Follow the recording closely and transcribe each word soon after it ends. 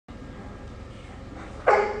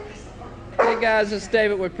guys, it's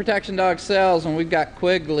David with Protection Dog Sales, and we've got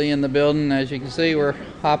Quigley in the building. As you can see, we're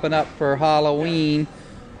hopping up for Halloween.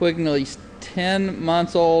 Quigley's 10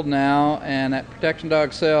 months old now, and at Protection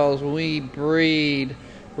Dog Sales we breed,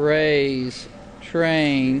 raise,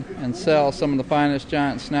 train, and sell some of the finest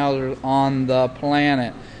giant schnauzers on the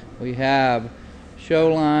planet. We have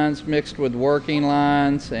show lines mixed with working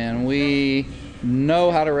lines, and we know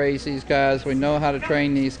how to raise these guys. We know how to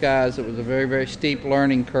train these guys. It was a very, very steep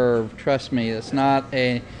learning curve. Trust me, it's not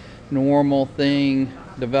a normal thing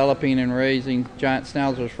developing and raising giant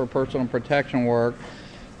schnauzers for personal protection work,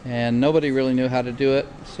 and nobody really knew how to do it,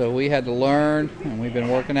 so we had to learn, and we've been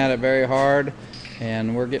working at it very hard,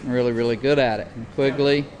 and we're getting really, really good at it. And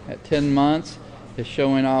Quigley at 10 months is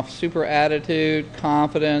showing off super attitude,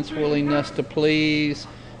 confidence, willingness to please.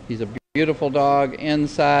 He's a beautiful dog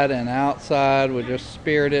inside and outside with just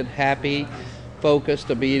spirited, happy,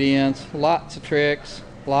 focused obedience, lots of tricks,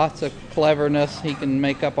 lots of cleverness. He can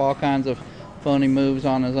make up all kinds of funny moves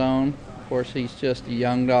on his own. Of course, he's just a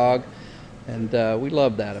young dog, and we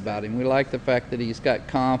love that about him. We like the fact that he's got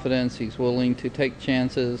confidence, he's willing to take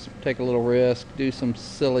chances, take a little risk, do some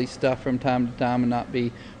silly stuff from time to time and not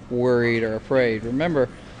be worried or afraid. Remember,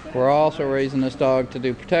 we're also raising this dog to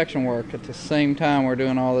do protection work. At the same time, we're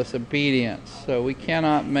doing all this obedience. So we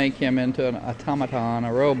cannot make him into an automaton,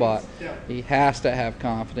 a robot. He has to have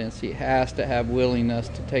confidence. He has to have willingness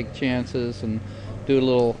to take chances and do a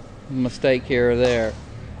little mistake here or there.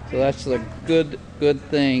 So that's a good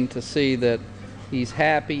thing to see, that he's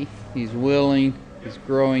happy, he's willing, he's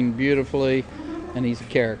growing beautifully, and he's a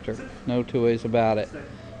character. No two ways about it.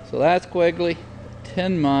 So that's Quigley,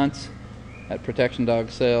 10 months. At Protection Dog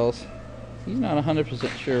Sales. He's not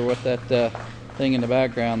 100% sure what that thing in the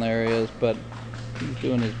background there is, but he's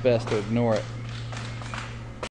doing his best to ignore it.